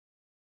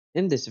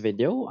In this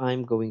video,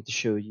 I'm going to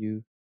show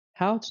you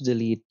how to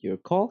delete your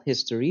call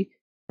history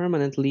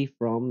permanently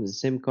from the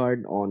SIM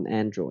card on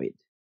Android.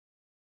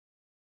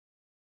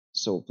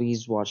 So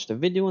please watch the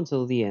video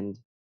until the end.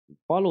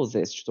 Follow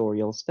this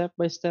tutorial step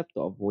by step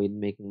to avoid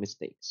making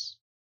mistakes.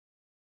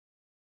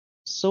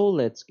 So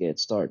let's get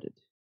started.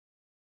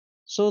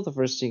 So the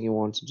first thing you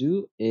want to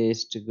do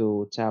is to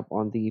go tap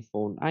on the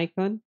phone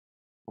icon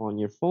on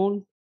your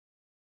phone.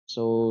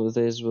 So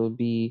this will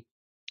be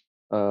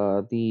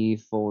the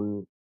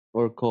phone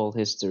or call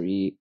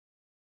history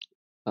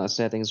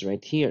settings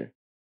right here.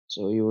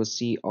 So you will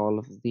see all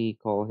of the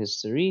call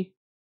history.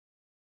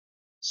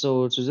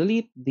 So to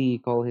delete the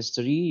call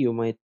history, you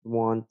might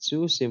want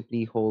to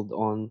simply hold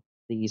on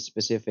the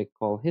specific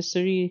call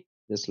history,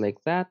 just like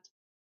that,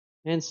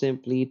 and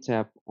simply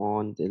tap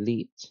on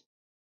delete.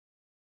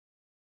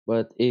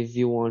 But if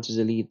you want to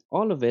delete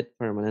all of it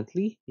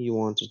permanently, you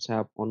want to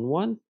tap on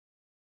one,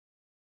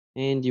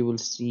 and you will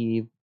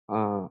see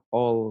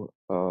all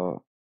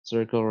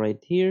circle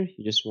right here.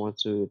 You just want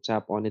to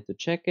tap on it to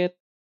check it,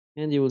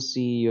 and you will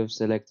see you have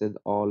selected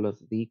all of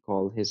the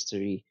call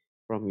history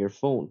from your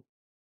phone.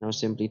 Now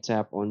simply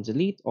tap on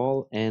delete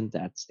all, and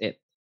that's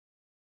it.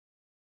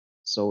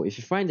 So if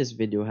you find this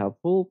video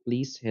helpful,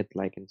 please hit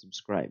like and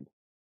subscribe.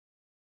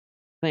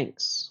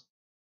 Thanks.